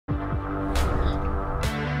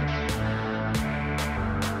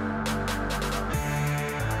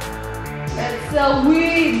sell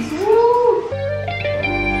weeds! Woo!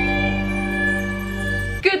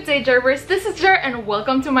 Good day, JERbers! This is Jer and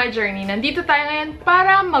welcome to my journey. Nandito tayo ngayon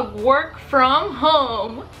para mag-work from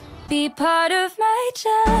home. Be part of my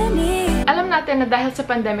journey. Alam natin na dahil sa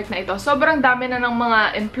pandemic na ito, sobrang dami na ng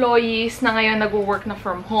mga employees na ngayon nag-work na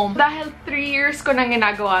from home. Dahil 3 years ko nang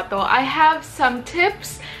ginagawa to, I have some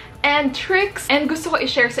tips and tricks, and gusto ko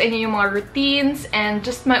i-share sa inyo yung mga routines and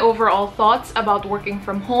just my overall thoughts about working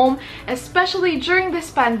from home, especially during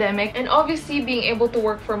this pandemic. And obviously, being able to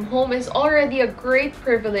work from home is already a great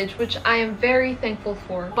privilege, which I am very thankful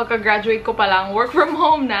for. Pagka-graduate ko pa lang, work from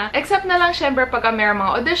home na. Except na lang, syempre, pagka merong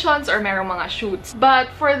mga auditions or merong mga shoots.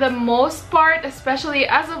 But for the most part, especially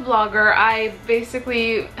as a vlogger, I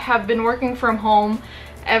basically have been working from home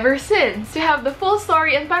ever since. To have the full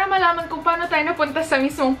story and para malaman kung paano tayo napunta sa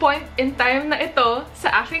mismong point in time na ito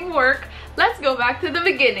sa aking work, let's go back to the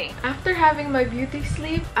beginning. After having my beauty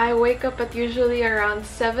sleep, I wake up at usually around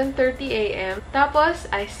 7:30 a.m. Tapos,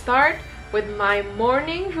 I start with my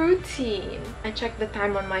morning routine. I check the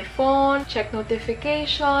time on my phone, check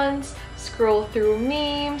notifications, scroll through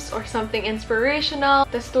memes or something inspirational,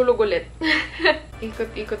 tas tulog ulit.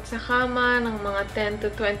 Ikot-ikot sa kama ng mga 10 to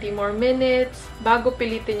 20 more minutes bago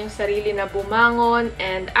pilitin yung sarili na bumangon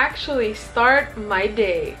and actually start my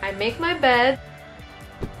day. I make my bed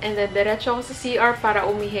and then diretso ako sa CR para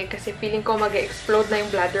umihi kasi feeling ko mag-explode na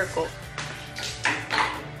yung bladder ko.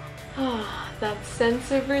 That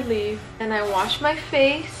sense of relief. And I wash my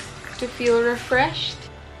face to feel refreshed.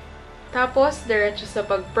 Tapos, diretso sa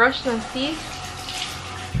pag-brush ng teeth.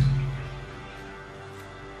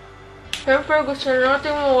 Siyempre, gusto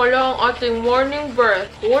natin mawala ang ating morning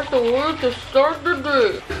breath. What a way to start the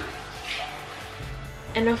day!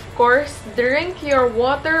 And of course, drink your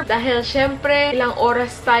water dahil siyempre, ilang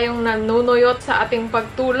oras tayong nanunuyot sa ating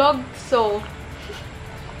pagtulog. So,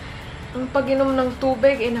 ang pag-inom ng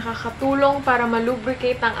tubig ay nakakatulong para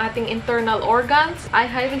malubricate ang ating internal organs. I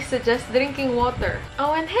highly suggest drinking water.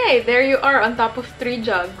 Oh, and hey, there you are on top of 3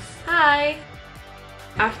 jugs. Hi!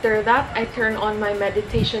 After that, I turn on my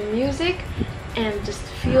meditation music and just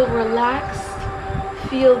feel relaxed,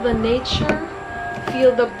 feel the nature,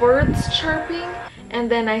 feel the birds chirping,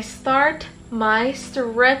 and then I start my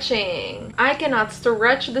stretching. I cannot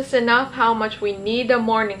stretch this enough how much we need a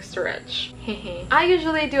morning stretch. I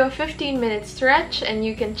usually do a 15-minute stretch and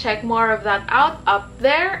you can check more of that out up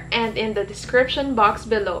there and in the description box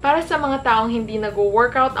below. Para sa mga taong hindi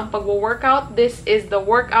nag-workout ang pag-workout, this is the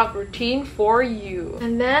workout routine for you.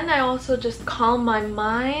 And then I also just calm my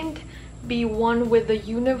mind, be one with the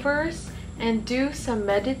universe, and do some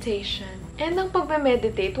meditation. And ang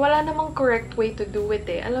pagme-meditate, wala namang correct way to do it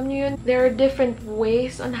eh. Alam niyo yun, there are different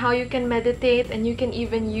ways on how you can meditate and you can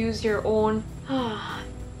even use your own.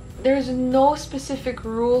 There's no specific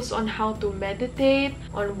rules on how to meditate,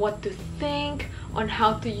 on what to think, on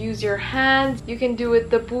how to use your hands. You can do it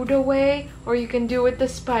the Buddha way or you can do it the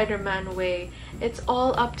Spider-Man way. It's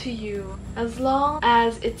all up to you. As long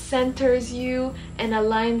as it centers you and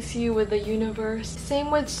aligns you with the universe. Same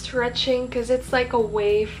with stretching because it's like a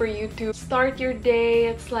way for you to start your day.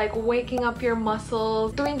 It's like waking up your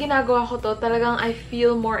muscles. Tuwing ginagawa ko to, talagang I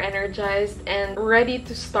feel more energized and ready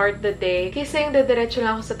to start the day. Kaysa yung dediretso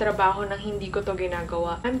lang ako sa trabaho nang hindi ko to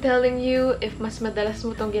ginagawa. I'm telling you, if mas madalas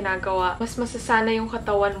mo tong ginagawa, mas masasana yung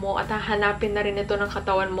katawan mo at hahanapin na rin ito ng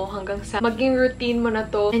katawan mo hanggang sa maging routine mo na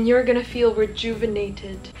to and you're gonna feel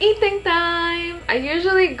rejuvenated. Eating time! I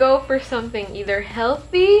usually go for something either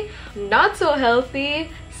healthy, not so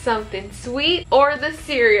healthy, something sweet, or the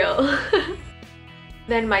cereal.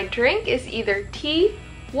 Then my drink is either tea,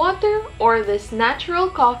 water, or this natural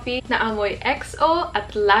coffee na amoy XO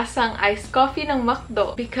at lasang iced coffee ng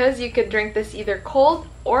McDo because you could drink this either cold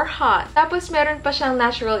or hot. Tapos meron pa siyang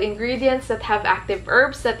natural ingredients that have active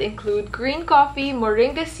herbs that include green coffee,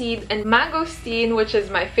 moringa seed, and mangosteen, which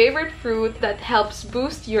is my favorite fruit that helps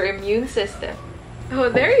boost your immune system. Oh,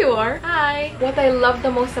 there you are! Hi! What I love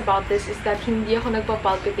the most about this is that hindi ako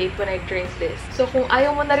nagpa-palpitate when I drink this. So kung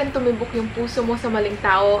ayaw mo na rin tumibok yung puso mo sa maling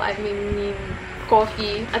tao, I mean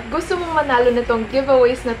coffee, at gusto mong manalo nitong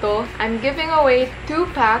giveaways na to, I'm giving away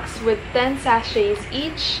 2 packs with 10 sachets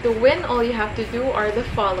each. To win, all you have to do are the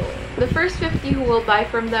following. The first 50 who will buy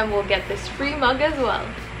from them will get this free mug as well.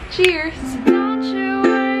 Cheers! Don't you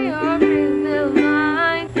worry or feel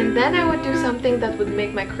mine. And then I would do something that would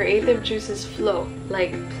make my creative juices flow,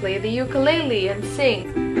 like play the ukulele and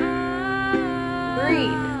sing.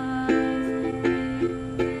 Read.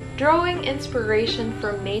 Drawing inspiration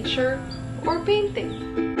from nature or painting.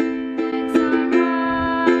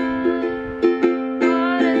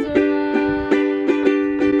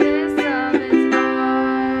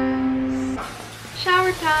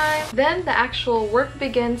 then the actual work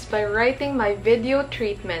begins by writing my video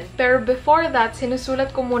treatment. Pero before that,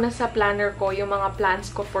 sinusulat ko muna sa planner ko yung mga plans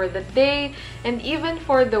ko for the day and even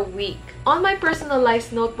for the week. On my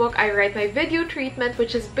personalized notebook, I write my video treatment,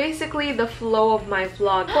 which is basically the flow of my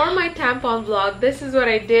vlog. For my tampon vlog, this is what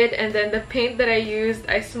I did, and then the paint that I used,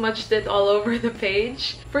 I smudged it all over the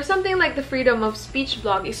page. For something like the freedom of speech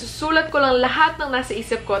vlog, isusulat ko lang lahat ng nasa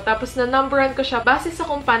isip ko, tapos na-numberan ko siya base sa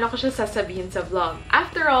kung paano ko siya sasabihin sa vlog.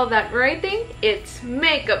 After all that writing, it's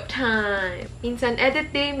makeup time! Minsan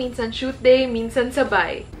edit day, minsan shoot day, minsan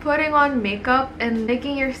sabay. Putting on makeup and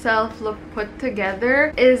making yourself look put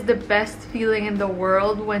together is the best feeling in the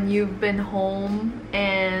world when you've been home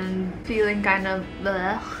and feeling kind of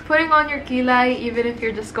bleh. Putting on your kilay, even if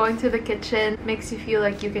you're just going to the kitchen, makes you feel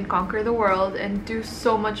like you can conquer the world and do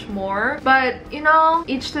so much more. But, you know,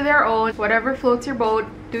 each to their own. Whatever floats your boat,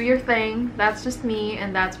 do your thing. That's just me,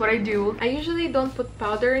 and that's what I do. I usually don't put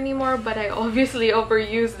powder anymore, but I obviously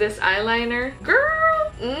overuse this eyeliner.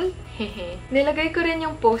 Girl! Nilagay ko rin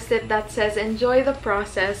yung post-it that says enjoy the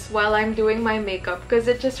process while I'm doing my makeup because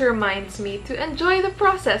it just reminds me to enjoy the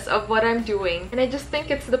process of what I'm doing. And I just think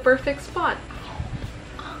it's the perfect spot.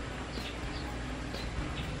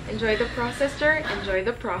 Enjoy the process, Jer. Enjoy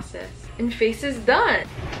the process. And face is done.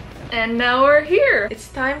 And now we're here! It's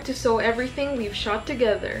time to sew everything we've shot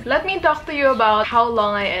together. Let me talk to you about how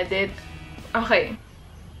long I edit. Okay.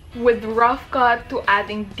 With rough cut to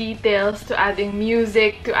adding details, to adding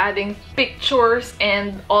music, to adding pictures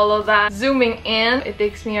and all of that. Zooming in, it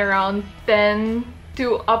takes me around 10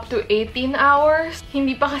 to up to 18 hours.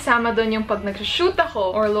 Hindi pa kasama doon yung pag nag-shoot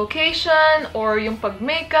ako, or location, or yung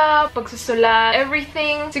pag-makeup, pagsusulat,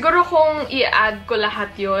 everything. Siguro kung i-add ko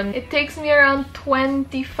lahat yun, it takes me around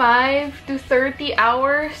 25 to 30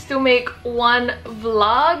 hours to make one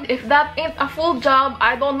vlog. If that ain't a full job,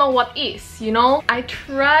 I don't know what is, you know? I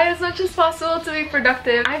try as much as possible to be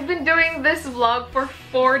productive. I've been doing this vlog for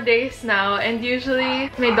 4 days now, and usually,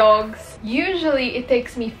 my dogs, usually it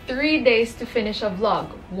takes me 3 days to finish a vlog.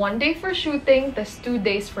 1 day for shooting, tas 2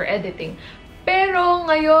 days for editing. Pero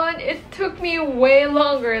ngayon, it took me way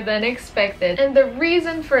longer than expected. And the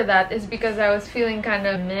reason for that is because I was feeling kind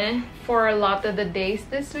of meh for a lot of the days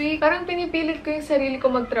this week. Parang pinipilit ko yung sarili ko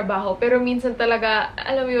magtrabaho, pero minsan talaga,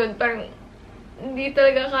 alam mo yun, parang hindi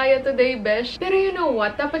talaga kaya today, besh. Pero you know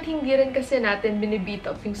what? Dapat hindi rin kasi natin binibeat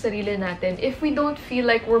up yung sarili natin if we don't feel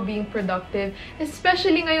like we're being productive,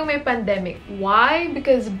 especially ngayong may pandemic. Why?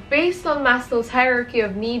 Because based on Maslow's hierarchy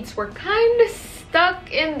of needs, we're kind of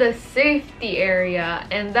stuck in the safety area,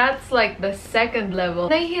 and that's like the second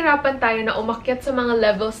level. Nahihirapan tayo na umakyat sa mga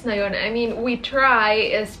levels na yun. I mean, we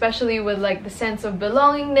try, especially with like the sense of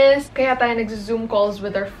belongingness. Kaya tayo nag-Zoom calls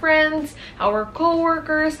with our friends, our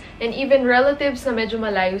co-workers, and even relatives na medyo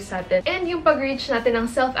malayo sa atin. And yung pag-reach natin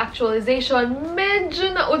ng self-actualization,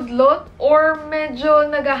 medyo naudlot or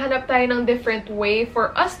medyo naghahanap tayo ng different way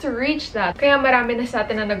for us to reach that. Kaya marami na sa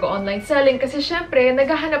atin na nag-online selling kasi syempre,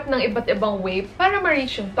 naghahanap ng iba't ibang way para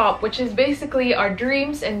ma-reach yung top, which is basically our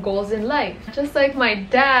dreams and goals in life. Just like my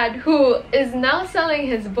dad, who is now selling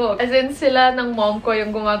his book. As in, sila ng mom ko yung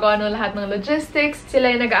gumagawa ng lahat ng logistics. Sila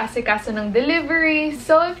yung nag-aasikaso ng delivery.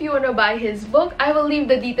 So if you wanna buy his book, I will leave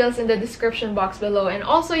the details in the description box below. And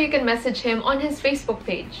also, you can message him on his Facebook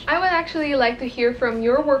page. I would actually like to hear from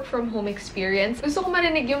your work from home experience. Gusto ko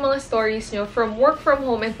marinig yung mga stories nyo from work from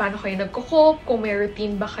home and paano kayo nagko-cope, kung may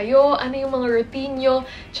routine ba kayo, ano yung mga routine nyo,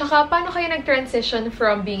 tsaka paano kayo nag-transition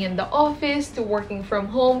from being in the office to working from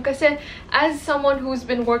home. Kasi as someone who's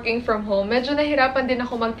been working from home, medyo nahirapan din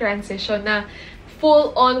ako mag-transition na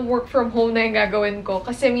full-on work from home na yung gagawin ko.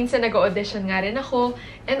 Kasi minsan nag-audition nga rin ako.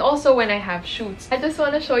 And also when I have shoots. I just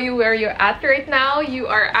want to show you where you're at right now. You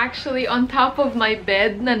are actually on top of my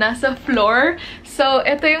bed na nasa floor. So,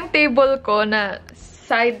 ito yung table ko na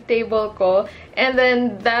side table ko. And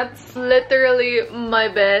then, that's literally my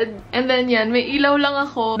bed. And then, yan, may ilaw lang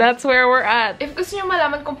ako. That's where we're at. If gusto nyo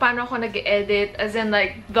malaman kung paano ako nag-edit, as in,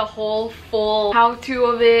 like, the whole full how-to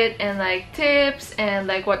of it, and, like, tips, and,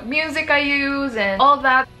 like, what music I use, and all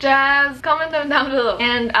that jazz, comment them down below.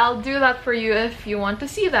 And I'll do that for you if you want to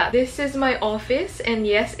see that. This is my office, and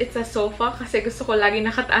yes, it's a sofa, kasi gusto ko lagi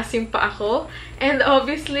nakataas yung paa ko. And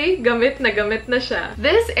obviously, gamit na siya.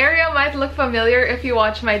 This area might look familiar if you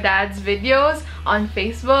watch my dad's videos on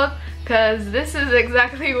Facebook, because this is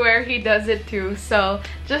exactly where he does it too. So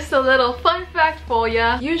just a little fun fact for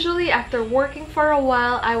ya. Usually after working for a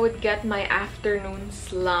while, I would get my afternoon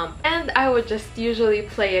slump and I would just usually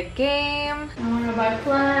play a game. I wanna buy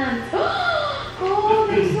plants. Oh,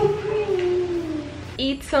 they're so pretty.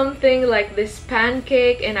 Eat something like this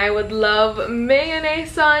pancake, and I would love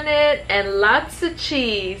mayonnaise on it and lots of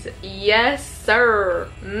cheese. Yes, sir.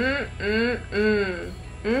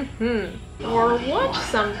 Or watch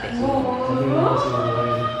something.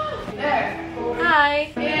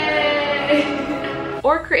 Hi. Yay.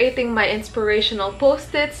 Or creating my inspirational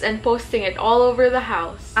post-its and posting it all over the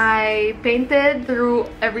house. I painted through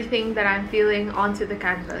everything that I'm feeling onto the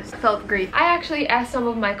canvas. It felt great. I actually asked some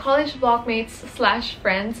of my college blockmates /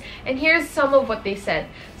 friends, and here's some of what they said.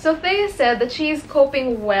 So Thea said that she is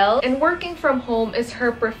coping well and working from home is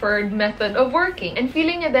her preferred method of working, and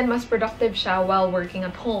feeling niya din mas productive siya while working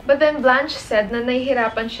at home. But then Blanche said na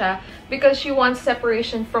nahihirapan siya because she wants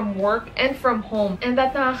separation from work and from home, and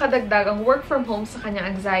that nakakadagdag ang work from home sa kanyang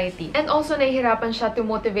anxiety. And also nahihirapan siya to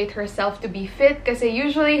motivate herself to be fit kasi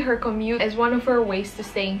usually her commute is one of her ways to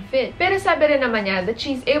staying fit. Pero sabi rin naman niya that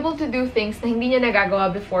she's able to do things na hindi niya nagagawa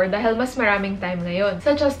before dahil mas maraming time ngayon,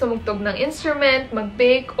 such as tumugtog ng instrument,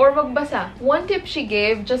 mag-bake, or magbasa. One tip she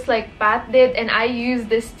gave, just like Pat did and I use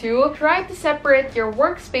this too, try to separate your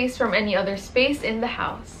workspace from any other space in the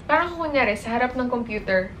house. Parang kunyari, sa harap ng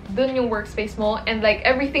computer, dun yung workspace mo, and like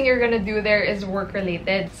everything you're gonna do there is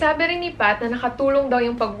work-related. Sabi rin ni Pat na nakatulong daw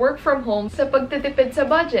yung pag-work from home sa pagtitipid sa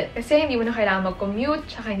budget kasi hindi mo na kailangan mag-commute,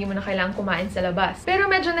 tsaka hindi mo na kailangan kumain sa labas. Pero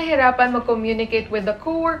medyo nahirapan mag-communicate with the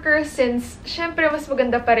coworkers since syempre mas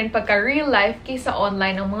maganda pa rin pagka real life kaysa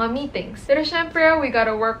online ang mga meetings. Pero syempre, we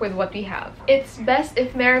gotta work with what we have. It's best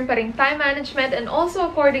if meron pa rin time management, and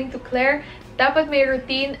also according to Claire, dapat may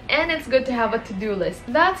routine, and it's good to have a to-do list.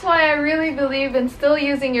 That's why I really believe in still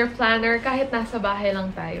using your planner kahit nasa bahay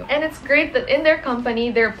lang tayo. And it's great that in their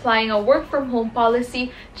company, they're applying a work-from-home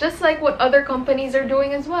policy just like what other companies are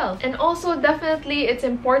doing as well. And also, definitely, it's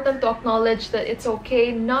important to acknowledge that it's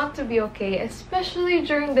okay not to be okay, especially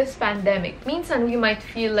during this pandemic. Minsan, we might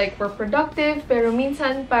feel like we're productive, pero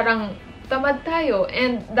minsan parang tamad tayo,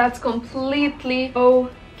 and that's completely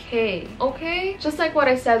okay. Okay? Just like what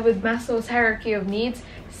I said with Maslow's hierarchy of needs,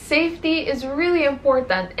 safety is really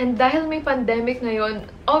important, and dahil may pandemic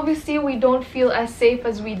ngayon, obviously we don't feel as safe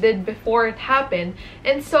as we did before it happened,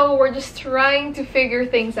 and so we're just trying to figure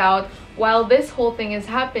things out while this whole thing is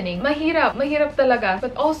happening. Mahirap talaga,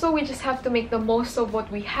 but also we just have to make the most of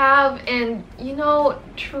what we have, and you know,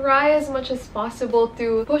 try as much as possible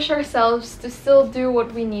to push ourselves to still do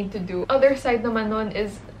what we need to do. Other side naman nun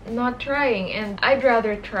is not trying, and I'd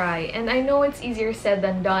rather try. And I know it's easier said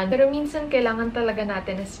than done, pero minsan kailangan talaga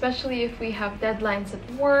natin, especially if we have deadlines at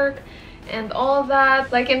work and all that.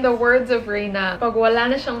 Like in the words of Reinna, pag wala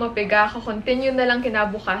na siyang mapiga, continue na lang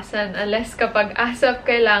kinabukasan unless kapag asap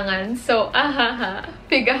kailangan. So,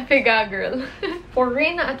 piga girl. For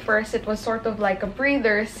Reinna at first, it was sort of like a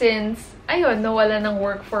breather since ayun, nawala ng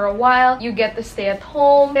work for a while. You get to stay at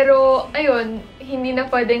home. Pero, ayun, hindi na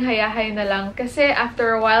pwedeng hayahay na lang kasi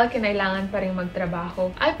after a while, kinailangan pa rin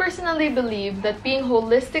magtrabaho. I personally believe that being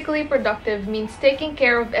holistically productive means taking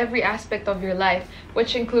care of every aspect of your life,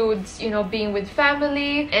 which includes, you know, being with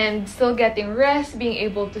family and still getting rest, being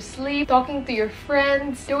able to sleep, talking to your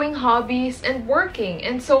friends, doing hobbies, and working.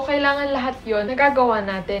 And so, kailangan lahat yon nagagawa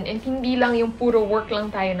natin, and hindi lang yung puro work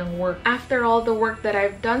lang tayo ng work. After all the work that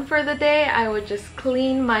I've done for the day, I would just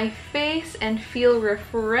clean my face and feel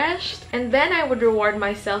refreshed, and then I would reward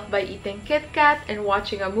myself by eating Kit Kat and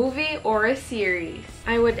watching a movie or a series.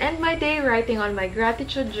 I would end my day writing on my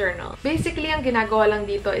gratitude journal. Basically, ang ginagawa lang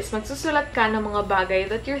dito is magsusulat ka ng mga bagay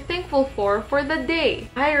that you're thankful for the day.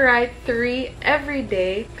 I write 3 every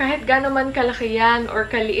day. Kahit gaano man kalaki yan or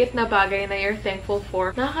kaliit na bagay na you're thankful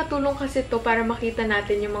for, nakakatulong kasi to para makita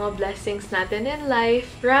natin yung mga blessings natin in life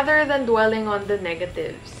rather than dwelling on the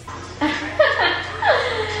negatives.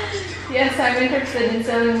 Yes, I'm interested in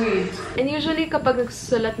selling weeds. And usually, kapag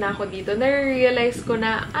nagsusulat na ako dito, nare-realize ko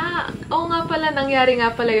na, oo nga pala, nangyari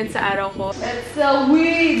nga pala yun sa araw ko. Let's sell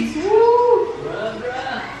weeds! Woo!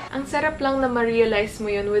 Ang sarap lang na ma-realize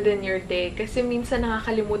mo yun within your day kasi minsan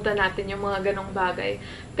nakakalimutan natin yung mga ganong bagay.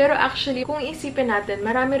 Pero actually, kung isipin natin,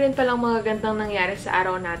 marami rin palang mga gandang nangyari sa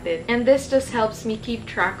araw natin. And this just helps me keep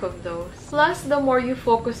track of those. Plus, the more you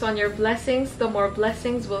focus on your blessings, the more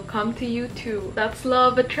blessings will come to you too. That's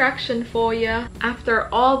law of attraction for ya.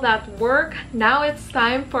 After all that work, now it's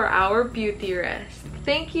time for our beauty rest.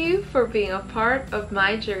 Thank you for being a part of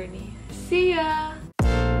my journey. See ya!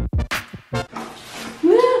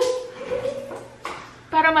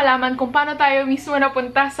 Para malaman kung paano tayo mismo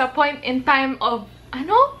napunta sa point in time of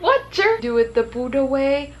what? Do it the Buddha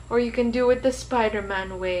way, or you can do it the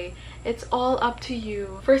Spider-Man way. It's all up to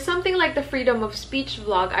you. For something like the freedom of speech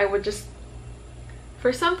vlog, I would just...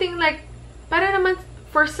 For something like... Para naman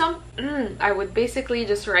For some, I would basically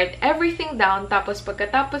just write everything down, tapos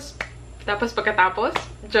pagkatapos,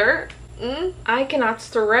 Jer, I cannot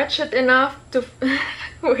stretch it enough to,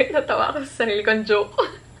 wait, natawa ako sa sarili kong joke.